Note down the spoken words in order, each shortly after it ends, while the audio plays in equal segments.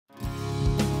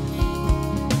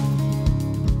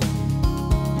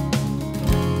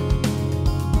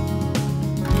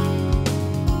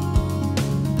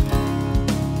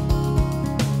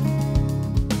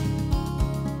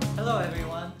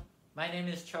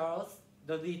name is Charles,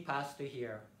 the lead pastor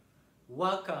here.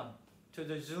 Welcome to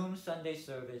the Zoom Sunday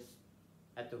service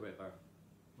at the river.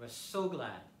 We're so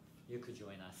glad you could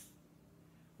join us.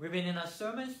 We've been in a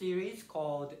sermon series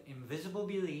called Invisible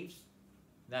Beliefs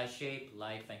That Shape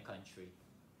Life and Country.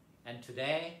 And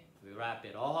today we wrap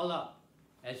it all up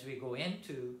as we go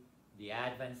into the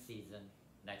Advent season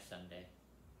next Sunday.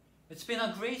 It's been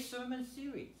a great sermon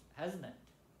series, hasn't it?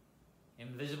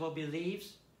 Invisible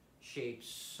beliefs shape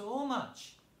so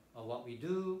much of what we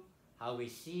do, how we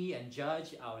see and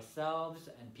judge ourselves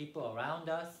and people around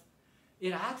us.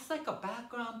 It acts like a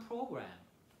background program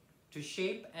to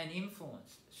shape and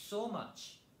influence so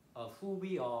much of who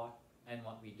we are and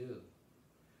what we do.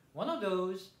 One of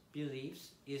those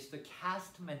beliefs is the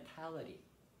caste mentality.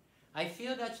 I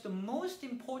feel that's the most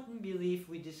important belief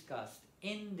we discussed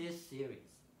in this series.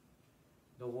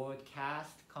 The word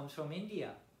caste comes from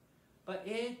India, but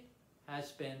it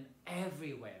has been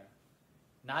everywhere.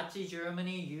 Nazi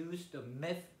Germany used the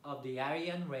myth of the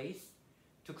Aryan race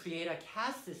to create a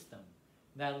caste system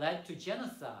that led to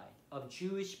genocide of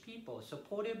Jewish people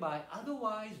supported by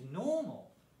otherwise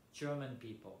normal German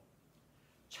people.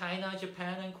 China,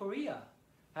 Japan, and Korea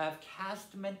have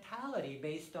caste mentality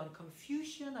based on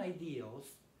Confucian ideals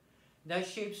that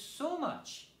shape so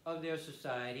much of their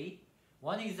society.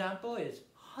 One example is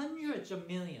hundreds of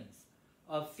millions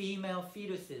of female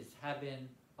fetuses have been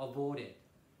aborted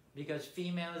because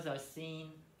females are seen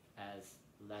as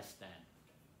less than.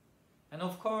 And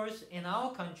of course, in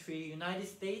our country, United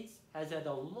States has had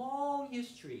a long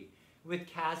history with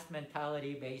caste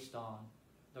mentality based on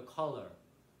the color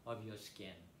of your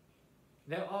skin.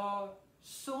 There are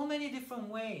so many different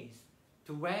ways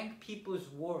to rank people's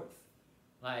worth,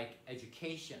 like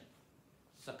education,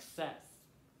 success,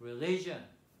 religion,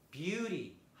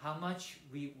 beauty, how much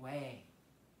we weigh.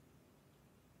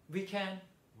 We can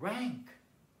rank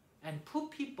and put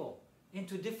people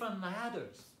into different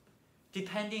ladders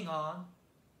depending on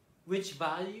which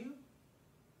value,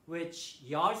 which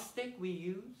yardstick we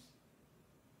use.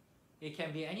 It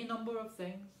can be any number of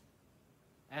things,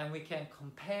 and we can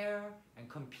compare and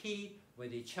compete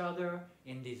with each other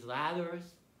in these ladders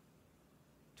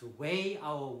to weigh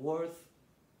our worth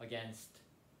against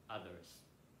others.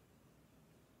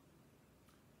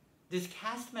 This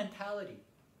caste mentality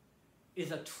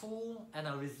is a tool and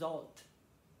a result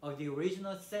of the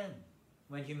original sin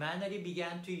when humanity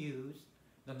began to use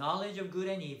the knowledge of good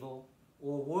and evil,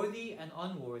 or worthy and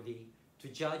unworthy, to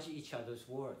judge each other's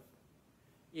worth.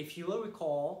 If you will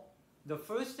recall, the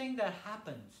first thing that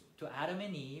happens to Adam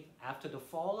and Eve after the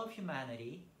fall of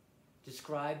humanity,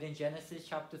 described in Genesis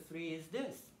chapter 3, is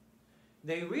this.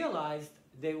 They realized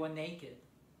they were naked,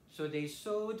 so they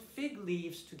sewed fig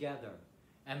leaves together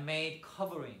and made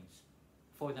coverings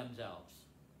for themselves.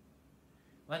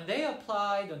 When they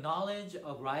apply the knowledge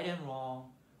of right and wrong,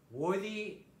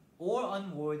 worthy or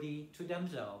unworthy, to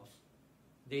themselves,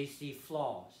 they see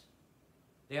flaws.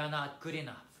 They are not good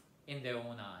enough in their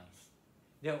own eyes.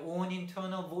 Their own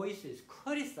internal voices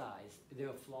criticize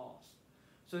their flaws.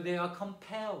 So they are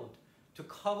compelled to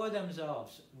cover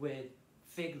themselves with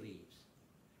fig leaves.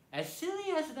 As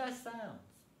silly as that sounds,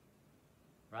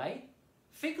 right?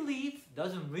 Fig leaf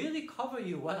doesn't really cover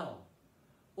you well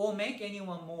or make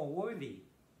anyone more worthy,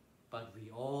 but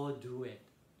we all do it,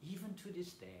 even to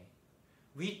this day.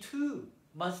 We too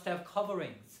must have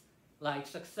coverings like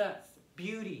success,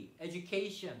 beauty,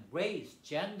 education, race,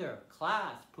 gender,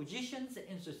 class, positions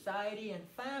in society and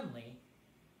family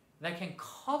that can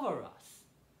cover us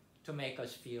to make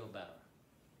us feel better.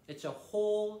 It's a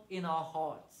hole in our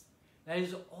hearts that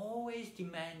is always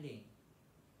demanding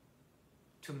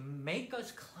to make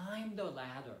us climb the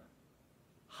ladder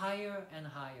higher and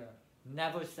higher,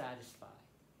 never satisfied.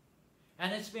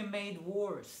 And it's been made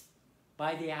worse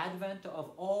by the advent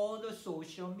of all the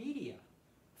social media.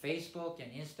 Facebook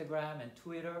and Instagram and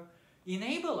Twitter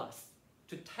enable us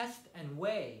to test and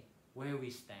weigh where we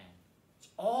stand. It's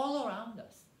all around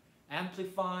us,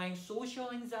 amplifying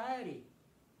social anxiety,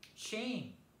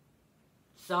 shame,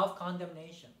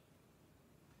 self-condemnation.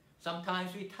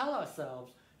 Sometimes we tell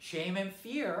ourselves shame and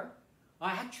fear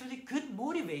are actually good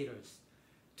motivators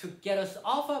to get us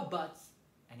off our butts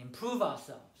and improve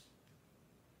ourselves.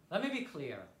 Let me be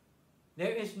clear.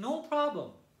 There is no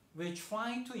problem with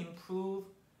trying to improve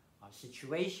our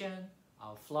situation,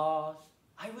 our flaws.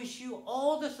 I wish you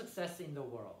all the success in the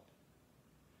world.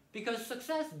 Because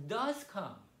success does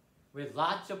come with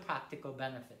lots of practical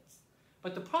benefits.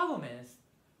 But the problem is,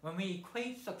 when we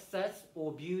equate success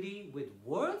or beauty with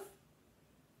worth,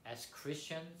 as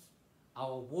Christians,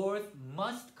 our worth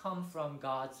must come from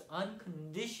God's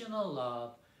unconditional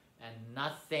love and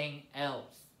nothing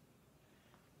else.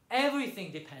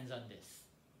 Everything depends on this.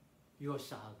 Your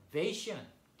salvation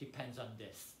depends on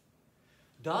this.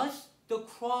 Does the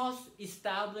cross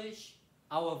establish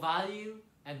our value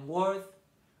and worth,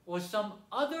 or some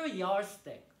other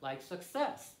yardstick like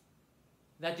success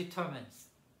that determines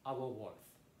our worth?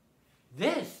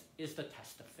 This is the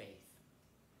test of faith.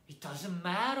 It doesn't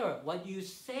matter what you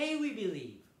say we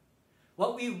believe.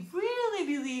 What we really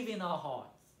believe in our hearts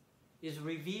is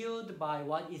revealed by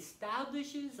what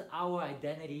establishes our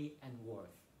identity and worth.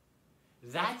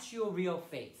 That's your real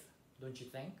faith, don't you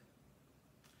think?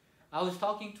 I was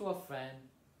talking to a friend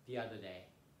the other day.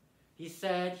 He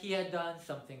said he had done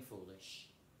something foolish.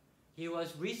 He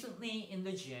was recently in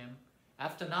the gym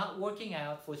after not working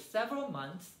out for several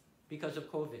months because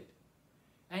of COVID.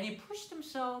 And he pushed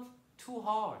himself too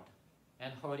hard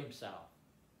and hurt himself.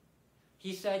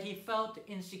 He said he felt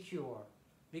insecure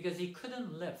because he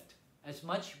couldn't lift as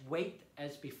much weight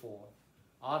as before.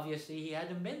 Obviously, he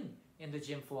hadn't been in the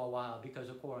gym for a while because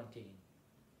of quarantine.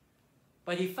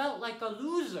 But he felt like a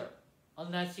loser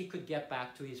unless he could get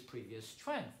back to his previous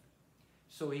strength.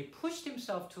 So he pushed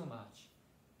himself too much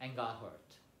and got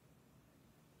hurt.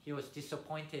 He was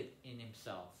disappointed in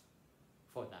himself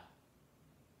for that.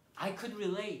 I could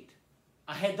relate.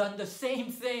 I had done the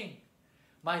same thing.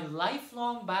 My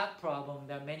lifelong back problem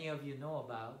that many of you know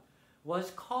about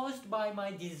was caused by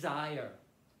my desire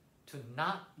to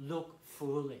not look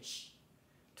foolish.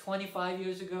 25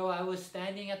 years ago, I was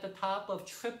standing at the top of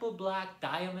Triple Black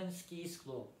Diamond Ski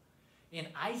Slope in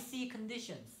icy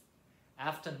conditions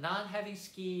after not having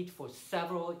skied for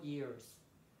several years.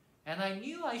 And I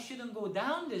knew I shouldn't go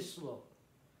down this slope,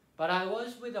 but I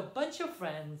was with a bunch of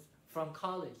friends from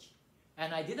college,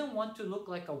 and I didn't want to look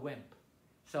like a wimp,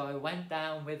 so I went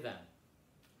down with them.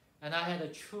 And I had a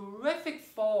terrific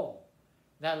fall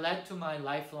that led to my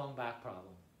lifelong back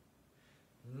problem.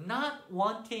 Not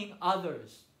wanting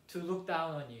others to look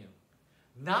down on you,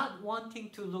 not wanting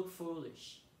to look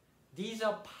foolish. These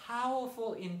are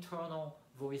powerful internal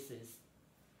voices.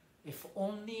 If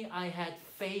only I had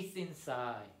faith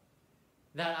inside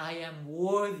that I am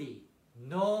worthy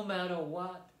no matter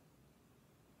what,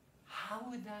 how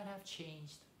would that have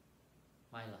changed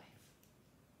my life?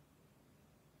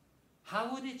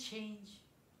 How would it change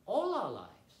all our lives?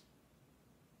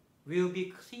 We'll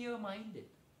be clear-minded,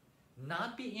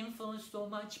 not be influenced so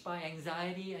much by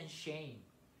anxiety and shame,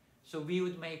 so we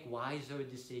would make wiser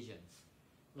decisions,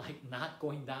 like not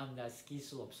going down that ski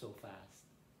slope so fast.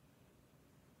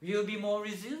 We'll be more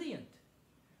resilient.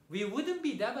 We wouldn't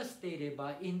be devastated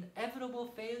by inevitable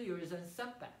failures and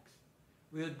setbacks.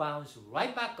 We would bounce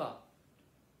right back up.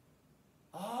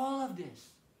 All of this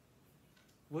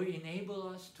will enable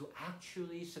us to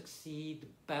actually succeed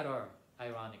better,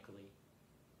 ironically.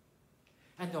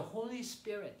 And the Holy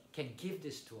Spirit can give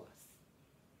this to us.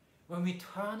 When we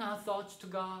turn our thoughts to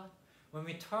God, when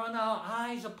we turn our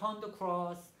eyes upon the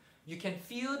cross, you can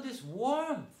feel this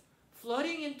warmth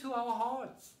flooding into our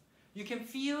hearts. You can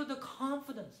feel the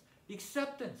confidence,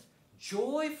 acceptance,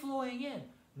 joy flowing in,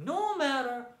 no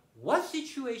matter what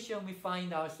situation we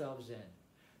find ourselves in.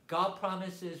 God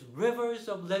promises rivers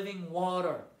of living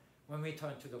water when we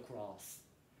turn to the cross.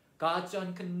 God's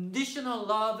unconditional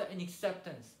love and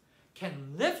acceptance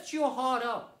can lift your heart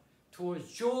up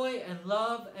towards joy and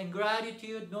love and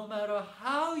gratitude no matter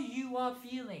how you are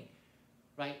feeling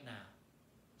right now.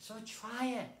 So try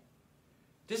it.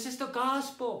 This is the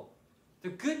gospel, the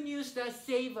good news that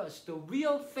saves us, the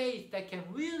real faith that can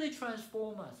really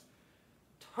transform us.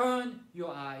 Turn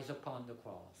your eyes upon the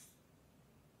cross,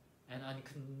 and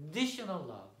unconditional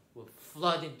love will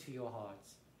flood into your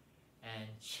hearts and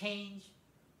change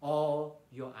all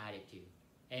your attitude.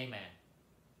 Amen.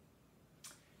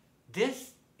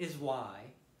 This is why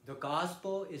the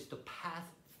gospel is the path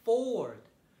forward,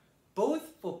 both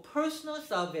for personal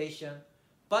salvation,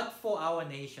 but for our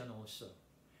nation also.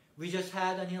 We just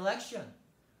had an election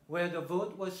where the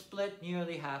vote was split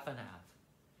nearly half and half.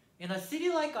 In a city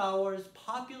like ours,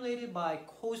 populated by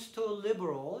coastal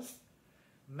liberals,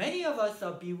 many of us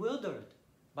are bewildered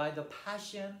by the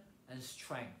passion and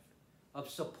strength of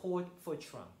support for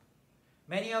Trump.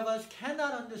 Many of us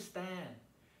cannot understand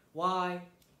why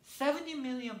 70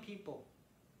 million people,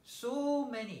 so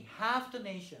many, half the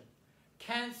nation,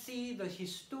 can't see the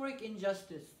historic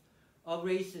injustice of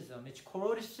racism, its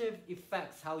corrosive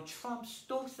effects, how Trump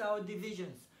stokes our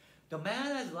divisions. The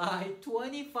man has lied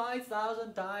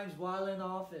 25,000 times while in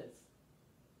office.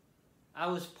 I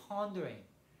was pondering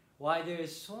why there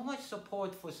is so much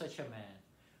support for such a man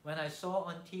when I saw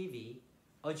on TV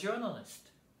a journalist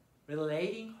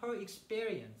relating her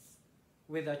experience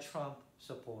with a Trump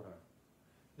supporter.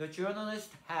 The journalist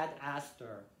had asked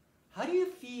her, "How do you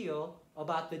feel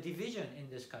about the division in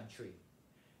this country.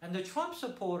 And the Trump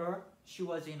supporter, she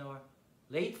was in her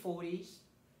late 40s,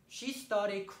 she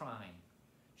started crying.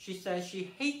 She says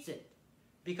she hates it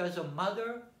because her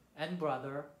mother and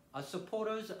brother are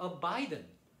supporters of Biden,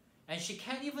 and she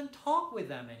can't even talk with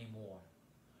them anymore.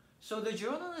 So the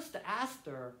journalist asked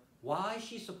her why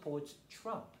she supports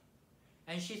Trump.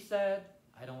 And she said,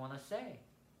 I don't want to say.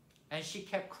 And she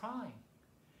kept crying.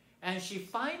 And she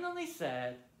finally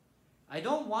said, I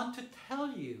don't want to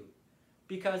tell you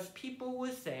because people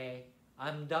will say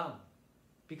I'm dumb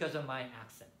because of my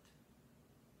accent.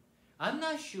 I'm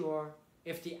not sure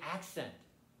if the accent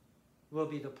will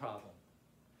be the problem,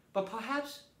 but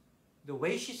perhaps the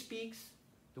way she speaks,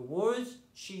 the words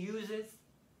she uses,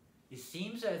 it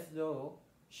seems as though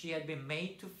she had been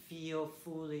made to feel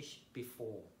foolish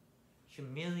before,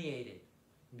 humiliated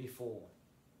before.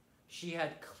 She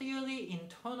had clearly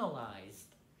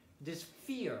internalized this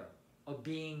fear of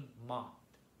being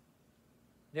mocked.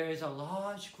 There is a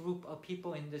large group of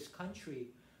people in this country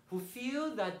who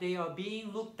feel that they are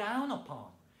being looked down upon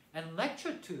and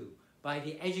lectured to by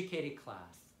the educated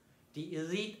class, the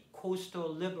elite coastal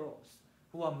liberals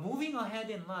who are moving ahead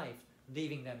in life,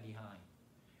 leaving them behind.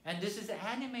 And this is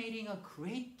animating a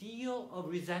great deal of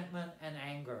resentment and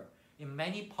anger in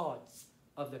many parts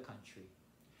of the country.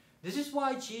 This is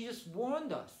why Jesus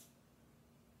warned us.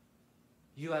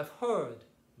 You have heard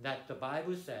that the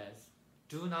Bible says,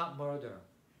 do not murder,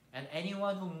 and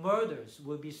anyone who murders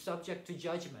will be subject to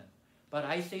judgment. But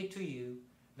I say to you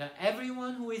that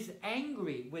everyone who is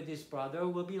angry with his brother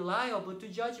will be liable to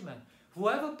judgment.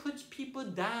 Whoever puts people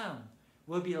down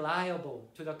will be liable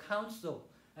to the council.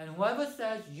 And whoever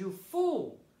says, you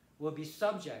fool, will be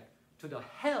subject to the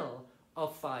hell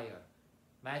of fire.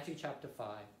 Matthew chapter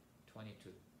 5, 22.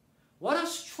 What a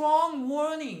strong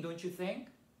warning, don't you think?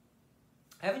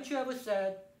 Haven't you ever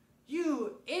said,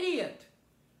 you idiot?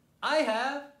 I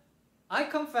have. I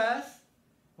confess.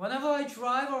 Whenever I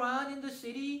drive around in the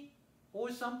city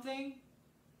or something,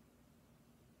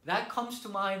 that comes to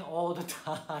mind all the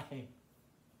time.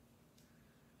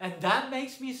 And that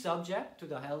makes me subject to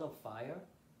the hell of fire?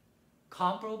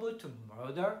 Comparable to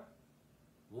murder?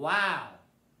 Wow!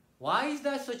 Why is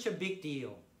that such a big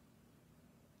deal?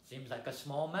 Seems like a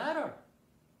small matter.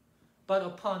 But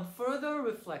upon further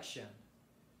reflection,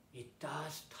 it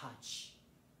does touch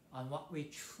on what we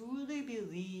truly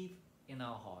believe in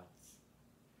our hearts.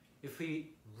 If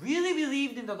we really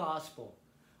believed in the gospel,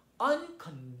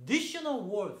 unconditional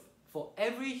worth for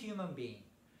every human being,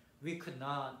 we could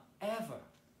not ever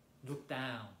look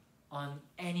down on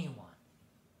anyone.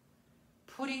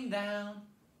 Putting down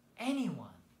anyone,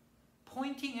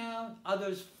 pointing out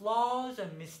others' flaws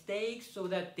and mistakes so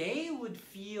that they would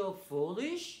feel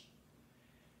foolish,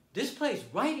 this plays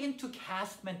right into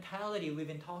caste mentality we've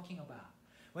been talking about.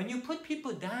 When you put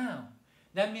people down,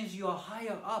 that means you are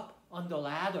higher up on the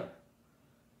ladder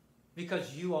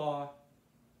because you are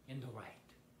in the right.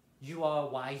 You are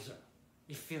wiser.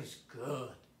 It feels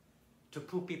good to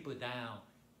put people down,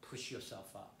 push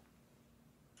yourself up.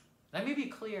 Let me be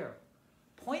clear.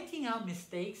 Pointing out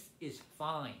mistakes is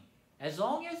fine as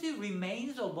long as it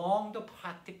remains along the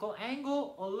practical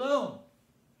angle alone.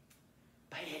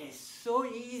 But it is so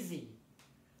easy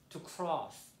to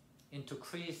cross into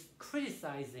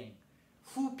criticizing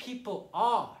who people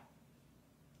are,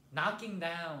 knocking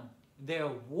down their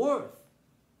worth,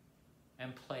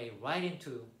 and play right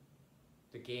into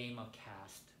the game of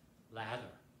caste ladder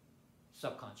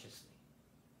subconsciously.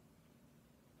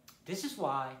 This is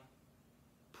why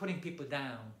putting people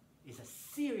down is a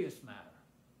serious matter.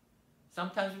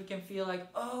 Sometimes we can feel like,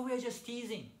 oh, we're just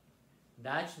teasing.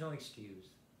 That's no excuse.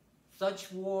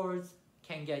 Such words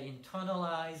can get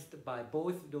internalized by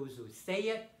both those who say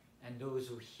it and those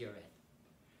who hear it.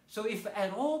 So if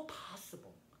at all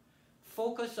possible,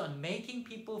 focus on making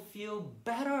people feel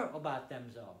better about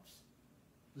themselves.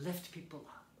 Lift people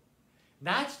up.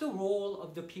 That's the role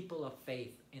of the people of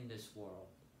faith in this world.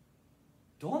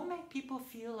 Don't make people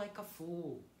feel like a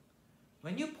fool.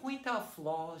 When you point out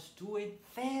flaws, do it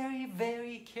very,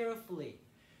 very carefully.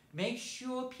 Make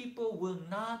sure people will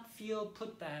not feel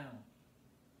put down.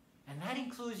 And that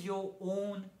includes your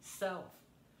own self.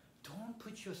 Don't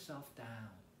put yourself down.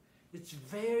 It's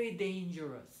very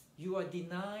dangerous. You are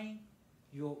denying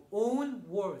your own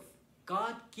worth,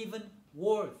 God-given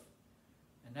worth.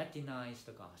 And that denies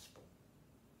the gospel.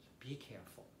 So be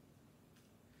careful.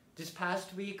 This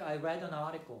past week, I read an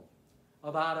article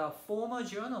about a former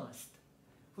journalist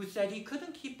who said he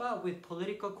couldn't keep up with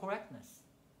political correctness.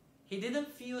 He didn't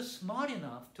feel smart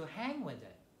enough to hang with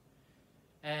it.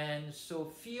 And so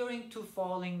fearing to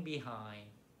falling behind,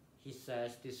 he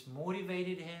says this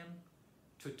motivated him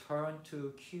to turn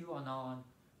to QAnon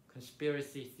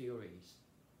conspiracy theories,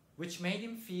 which made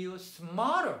him feel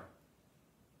smarter,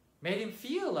 made him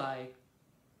feel like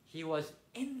he was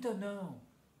in the know.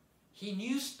 He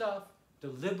knew stuff the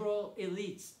liberal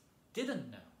elites didn't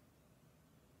know.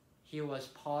 He was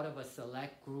part of a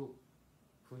select group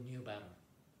who knew better.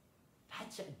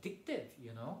 That's addictive,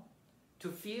 you know?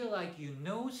 To feel like you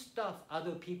know stuff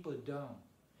other people don't.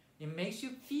 It makes you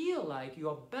feel like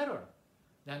you're better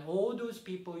than all those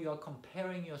people you're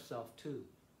comparing yourself to.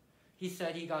 He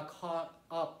said he got caught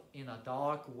up in a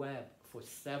dark web for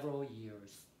several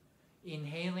years,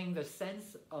 inhaling the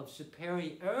sense of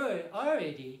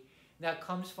superiority that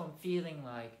comes from feeling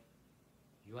like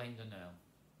you're in the know.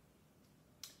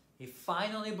 He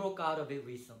finally broke out of it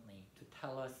recently to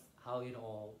tell us how it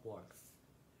all works.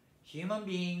 Human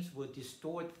beings will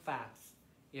distort facts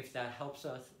if that helps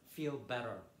us feel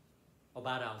better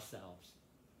about ourselves.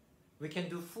 We can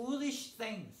do foolish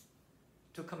things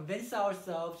to convince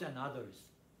ourselves and others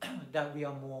that we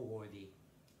are more worthy.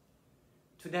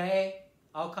 Today,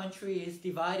 our country is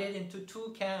divided into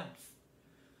two camps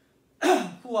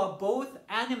who are both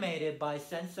animated by a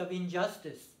sense of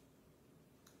injustice,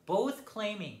 both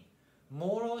claiming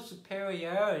moral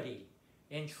superiority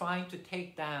in trying to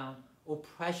take down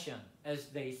oppression as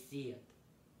they see it.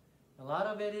 A lot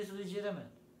of it is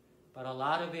legitimate, but a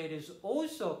lot of it is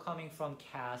also coming from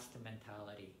caste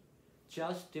mentality,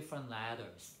 just different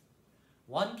ladders.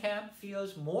 One camp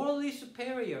feels morally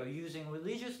superior using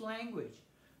religious language,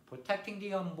 protecting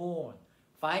the unborn,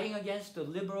 fighting against the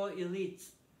liberal elites,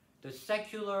 the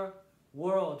secular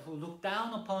world who look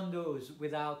down upon those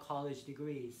without college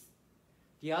degrees.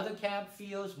 The other camp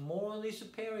feels morally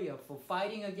superior for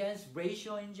fighting against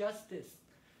racial injustice,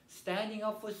 standing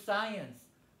up for science,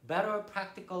 better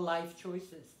practical life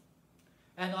choices.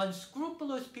 And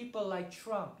unscrupulous people like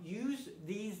Trump use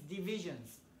these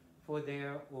divisions for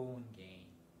their own gain.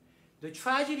 The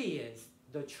tragedy is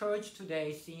the church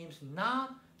today seems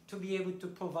not to be able to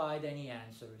provide any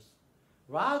answers.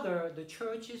 Rather, the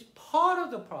church is part of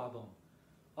the problem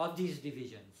of these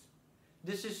divisions.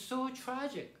 This is so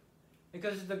tragic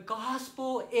because the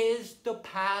gospel is the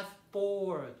path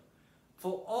forward.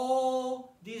 For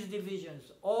all these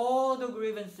divisions, all the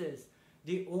grievances,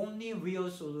 the only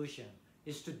real solution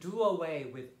is to do away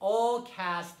with all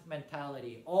caste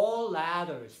mentality, all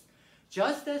ladders.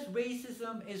 Just as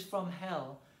racism is from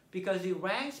hell because it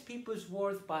ranks people's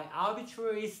worth by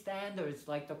arbitrary standards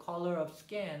like the color of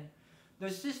skin, the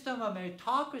system of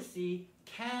meritocracy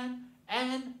can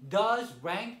and does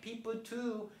rank people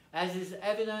too, as is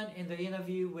evident in the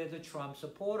interview with a Trump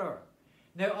supporter.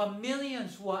 There are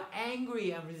millions who are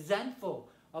angry and resentful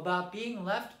about being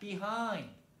left behind,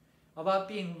 about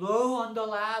being low on the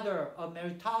ladder of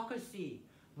meritocracy,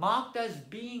 mocked as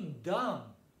being dumb,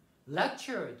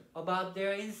 lectured about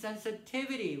their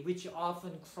insensitivity, which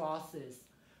often crosses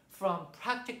from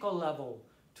practical level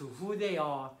to who they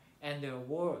are and their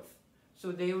worth.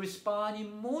 So they respond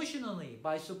emotionally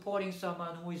by supporting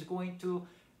someone who is going to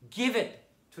give it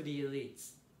to the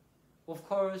elites. Of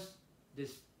course, the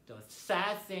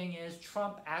sad thing is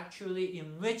Trump actually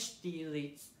enriched the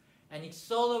elites and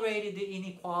accelerated the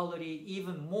inequality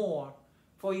even more.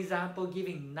 For example,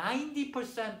 giving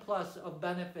 90% plus of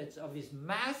benefits of his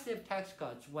massive tax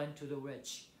cuts went to the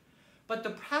rich. But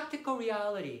the practical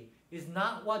reality is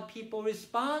not what people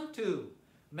respond to.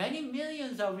 Many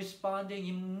millions are responding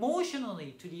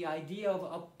emotionally to the idea of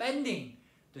upending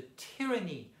the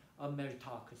tyranny of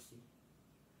meritocracy.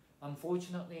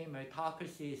 Unfortunately,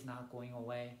 meritocracy is not going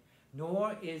away,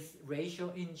 nor is racial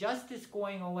injustice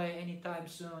going away anytime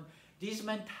soon. These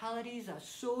mentalities are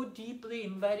so deeply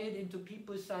embedded into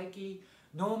people's psyche,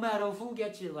 no matter who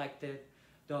gets elected.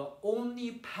 The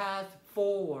only path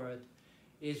forward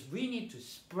is we need to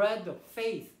spread the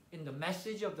faith in the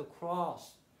message of the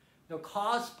cross. The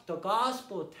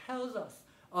gospel tells us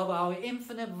of our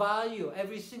infinite value,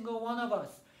 every single one of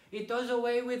us. It does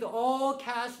away with all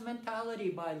caste mentality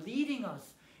by leading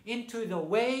us into the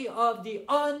way of the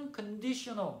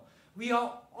unconditional. We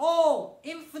are all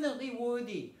infinitely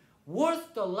worthy,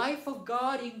 worth the life of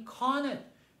God incarnate,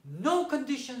 no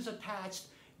conditions attached.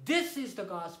 This is the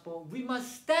gospel. We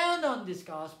must stand on this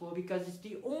gospel because it's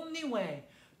the only way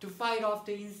to fight off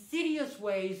the insidious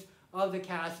ways of the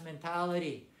caste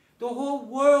mentality. The whole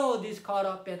world is caught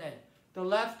up in it. The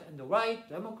left and the right,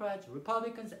 Democrats,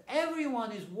 Republicans,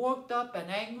 everyone is worked up and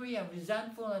angry and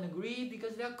resentful and aggrieved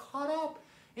because they're caught up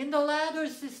in the ladder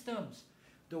systems.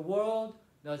 The world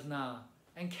does not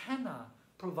and cannot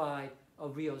provide a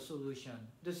real solution.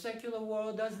 The secular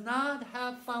world does not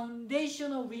have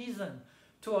foundational reason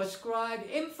to ascribe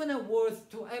infinite worth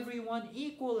to everyone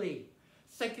equally.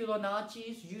 secular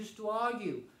Nazis used to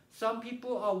argue some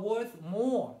people are worth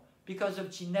more because of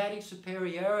genetic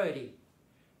superiority.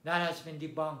 That has been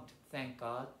debunked, thank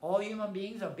God. All human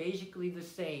beings are basically the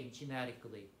same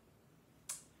genetically,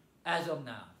 as of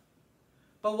now.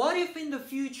 But what if in the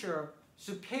future,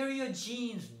 superior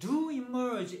genes do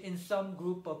emerge in some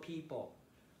group of people?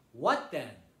 What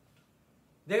then?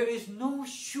 There is no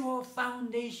sure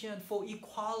foundation for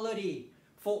equality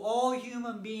for all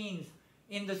human beings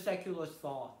in the secular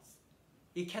thoughts.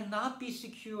 It cannot be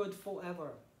secured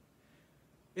forever.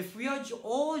 If we are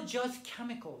all just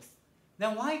chemicals,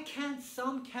 then why can't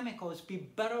some chemicals be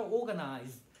better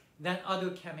organized than other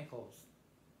chemicals?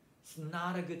 It's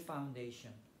not a good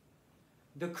foundation.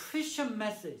 The Christian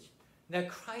message that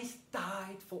Christ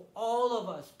died for all of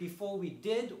us before we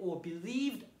did or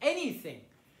believed anything,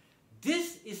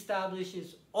 this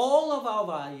establishes all of our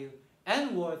value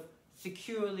and worth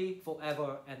securely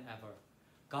forever and ever.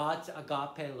 God's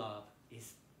agape love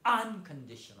is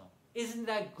unconditional. Isn't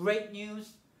that great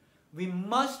news? We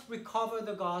must recover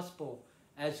the gospel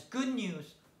as good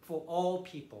news for all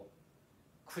people.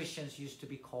 Christians used to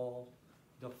be called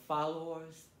the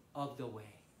followers of the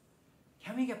way.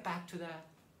 Can we get back to that?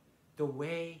 The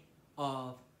way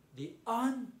of the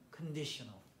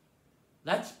unconditional.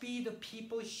 Let's be the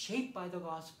people shaped by the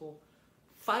gospel,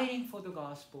 fighting for the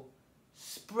gospel,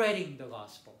 spreading the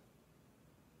gospel.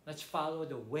 Let's follow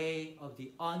the way of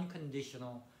the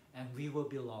unconditional, and we will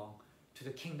belong to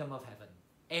the kingdom of heaven.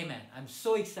 Amen. I'm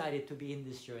so excited to be in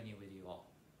this journey with you all.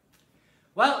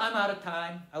 Well, I'm out of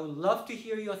time. I would love to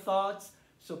hear your thoughts,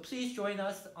 so please join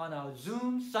us on our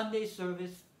Zoom Sunday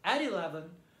service at 11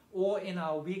 or in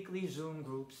our weekly Zoom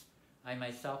groups. I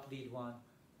myself lead one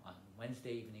on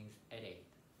Wednesday evenings at 8.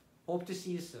 Hope to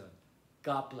see you soon.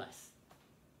 God bless.